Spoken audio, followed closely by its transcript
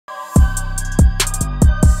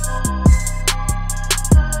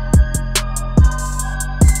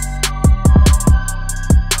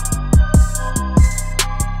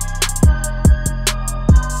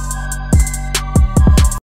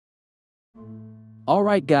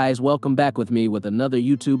Alright guys, welcome back with me with another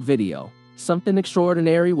YouTube video. Something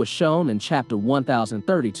extraordinary was shown in chapter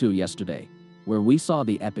 1032 yesterday, where we saw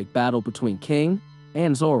the epic battle between King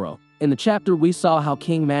and Zoro. In the chapter we saw how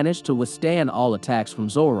King managed to withstand all attacks from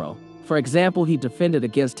Zoro. For example, he defended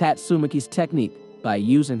against Tatsumaki's technique by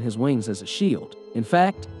using his wings as a shield. In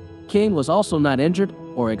fact, King was also not injured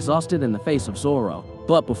or exhausted in the face of Zoro.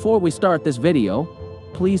 But before we start this video,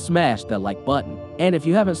 please smash that like button. And if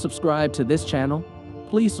you haven't subscribed to this channel,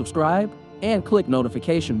 please subscribe and click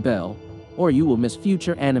notification bell, or you will miss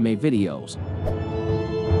future anime videos.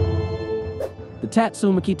 The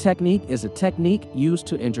Tatsumaki technique is a technique used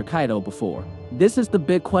to injure Kaido before. This is the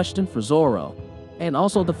big question for Zoro, and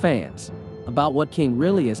also the fans, about what King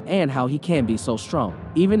really is and how he can be so strong.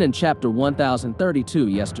 Even in chapter 1032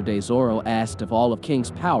 yesterday, Zoro asked if all of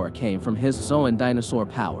King's power came from his Zoan dinosaur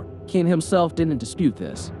power. King himself didn't dispute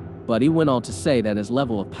this, but he went on to say that his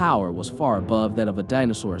level of power was far above that of a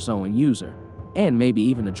dinosaur Zoan user, and maybe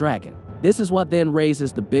even a dragon. This is what then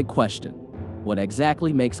raises the big question. What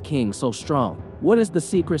exactly makes King so strong? What is the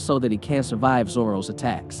secret so that he can survive Zoro's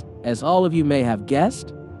attacks? As all of you may have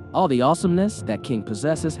guessed, all the awesomeness that King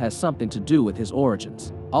possesses has something to do with his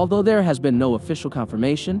origins. Although there has been no official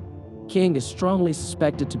confirmation, King is strongly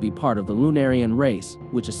suspected to be part of the Lunarian race,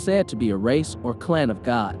 which is said to be a race or clan of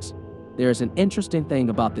gods. There is an interesting thing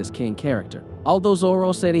about this King character. Although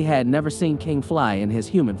Zoro said he had never seen King fly in his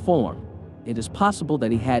human form, it is possible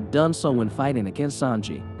that he had done so when fighting against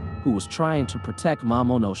Sanji, who was trying to protect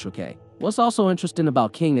Momonosuke. What's also interesting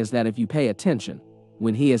about King is that if you pay attention,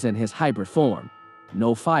 when he is in his hybrid form,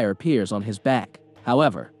 no fire appears on his back.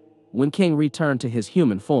 However, when King returned to his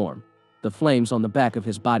human form, the flames on the back of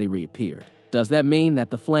his body reappeared. Does that mean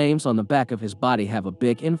that the flames on the back of his body have a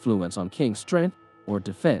big influence on King's strength or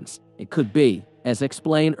defense? It could be, as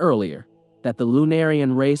explained earlier, that the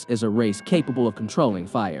Lunarian race is a race capable of controlling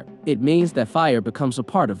fire. It means that fire becomes a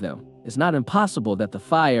part of them. It's not impossible that the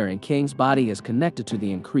fire in King's body is connected to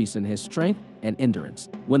the increase in his strength and endurance.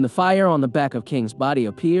 When the fire on the back of King's body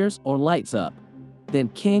appears or lights up, then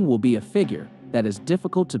King will be a figure that is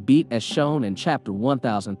difficult to beat, as shown in chapter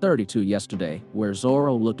 1032 yesterday, where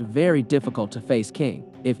Zoro looked very difficult to face King.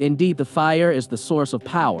 If indeed the fire is the source of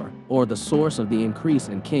power, or the source of the increase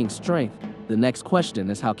in King's strength, the next question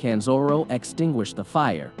is how can Zoro extinguish the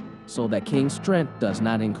fire so that King's strength does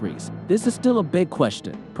not increase? This is still a big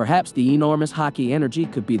question. Perhaps the enormous Haki energy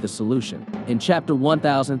could be the solution. In chapter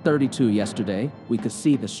 1032 yesterday, we could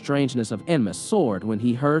see the strangeness of Enma's sword when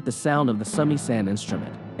he heard the sound of the Sumi-san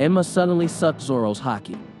instrument. Enma suddenly sucked Zoro's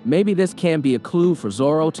Haki. Maybe this can be a clue for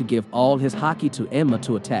Zoro to give all his Haki to Enma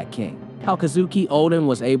to attack King. How Kazuki Oden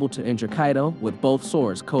was able to injure Kaido with both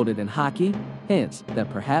swords coated in Haki hints that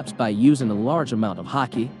perhaps by using a large amount of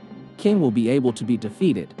Haki, King will be able to be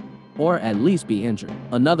defeated, or at least be injured.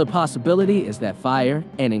 Another possibility is that fire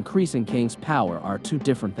and increasing King's power are two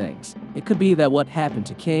different things. It could be that what happened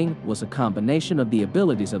to King was a combination of the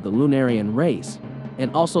abilities of the Lunarian race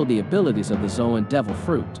and also the abilities of the Zoan Devil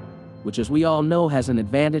Fruit, which as we all know has an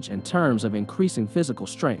advantage in terms of increasing physical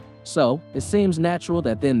strength. So, it seems natural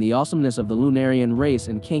that then the awesomeness of the Lunarian race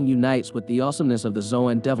and King unites with the awesomeness of the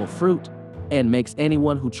Zoan Devil Fruit and makes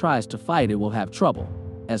anyone who tries to fight it will have trouble,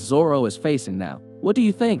 as Zoro is facing now. What do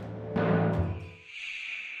you think?